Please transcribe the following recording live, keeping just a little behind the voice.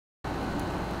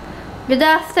Good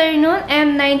afternoon,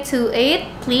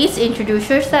 M928. Please introduce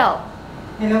yourself.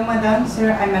 Hello, Madam. Sir,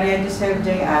 I'm Maria Joseph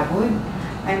J. Abud.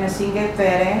 I'm a single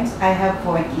parent. I have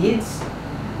 4 kids.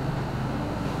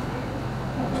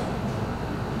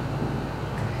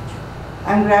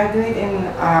 I'm graduate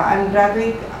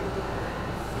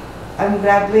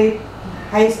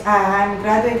high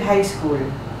school.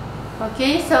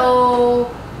 Okay,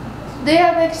 so do you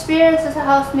have experience as a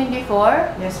housemaid before?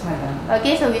 Yes, Madam.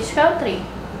 Okay, so which country?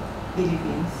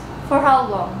 Philippines. For how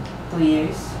long? 2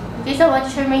 years. Okay, so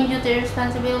what's your main duty and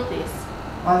responsibilities?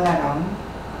 All around.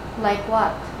 Like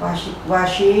what?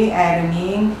 Washing,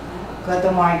 ironing, go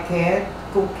to market,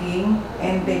 cooking,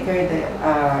 and take care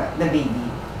the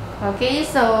baby. Okay,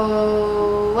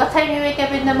 so what time you wake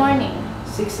up in the morning?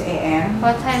 6 a.m.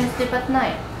 What time you sleep at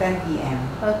night? 10 p.m.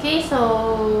 Okay,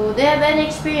 so do you have any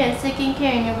experience taking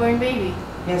care of newborn baby?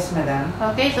 Yes, Madam.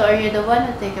 Okay, so are you the one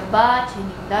who take a bath,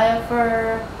 changing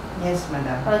diaper? Yes,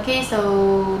 Madam. Okay,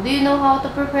 so do you know how to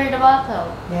prepare the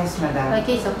bottle? Yes, Madam.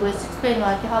 Okay, so please explain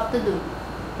what you have to do.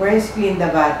 First, clean the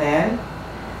bottle.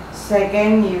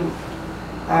 Second, you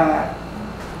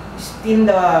steam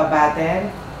the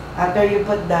bottle. After you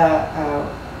put the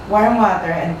warm water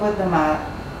and put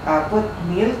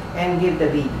milk and give the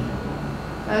baby.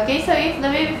 Okay, so if the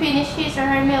baby finishes his or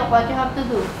her milk, what you have to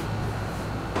do?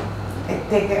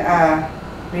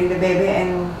 Bring the baby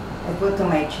and I put to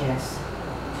my chest.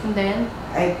 And then?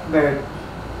 I burp.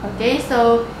 Okay,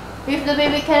 so if the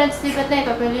baby cannot sleep at night,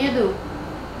 what will you do?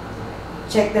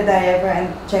 Check the diaper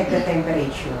and check the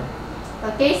temperature.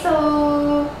 Okay,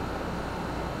 so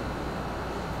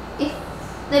if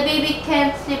the baby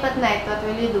can't sleep at night, what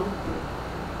will you do?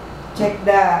 Check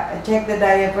the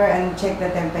diaper and check the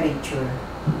temperature.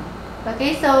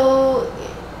 Okay, so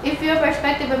if your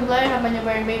prospective employer have a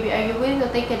newborn baby, are you willing to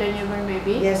take care of the newborn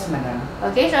baby? Yes, Madam.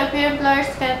 Okay, so if your employers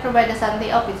can provide a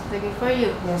Sunday off, it's okay for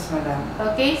you. Yes, Madam.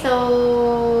 Okay,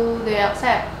 so do you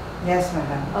accept? Yes,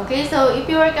 Madam. Okay, so if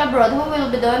you work abroad, who will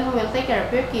be the one who will take care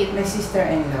of your kid? My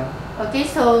sister-in-law. Okay,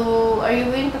 so are you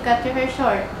willing to cut your hair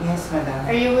short? Yes, Madam.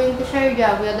 Are you willing to share your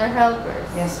job with other helpers?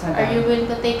 Yes, Madam. Are you willing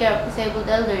to take care of disabled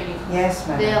elderly? Yes,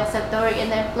 Do you Madam. accept to work in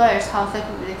the employer's house like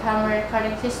with the camera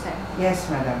recording system? Yes,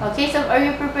 Madam. Okay, so are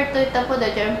you prepared to eat the food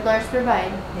that your employers provide?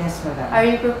 Yes, Madam. Are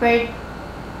you prepared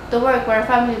to work for a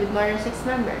family with more than 6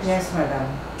 members? Yes, Madam.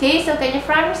 Okay, so can you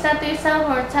promise not to use cell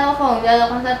phone or telephone without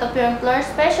the consent of your employer,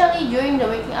 especially during the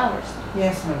working hours?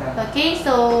 Yes, Madam. Okay,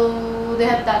 so do you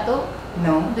have tattoo?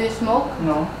 No. Do you smoke?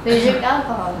 No. Do you drink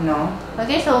alcohol? No.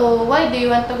 Okay, so why do you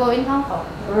want to go in Hong Kong?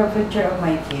 For the future of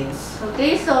my kids.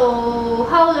 Okay, so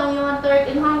how long you want to work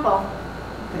in Hong Kong?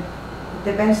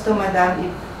 It depends to Madam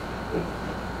if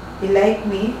he like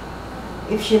me.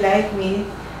 If she like me,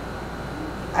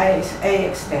 I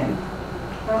extend.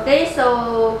 Okay,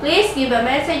 so please give a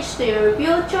message to your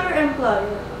future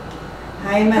employer.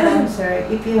 Hi, Madam, sir.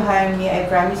 If you hire me, I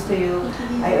promise to you,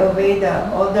 I obey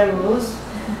all the rules,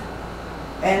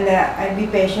 and I'll be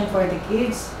patient for the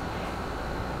kids,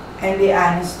 and be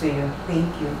honest to you.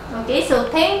 Thank you. Okay, so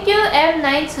thank you,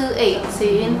 M928.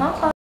 See you in Hong Kong.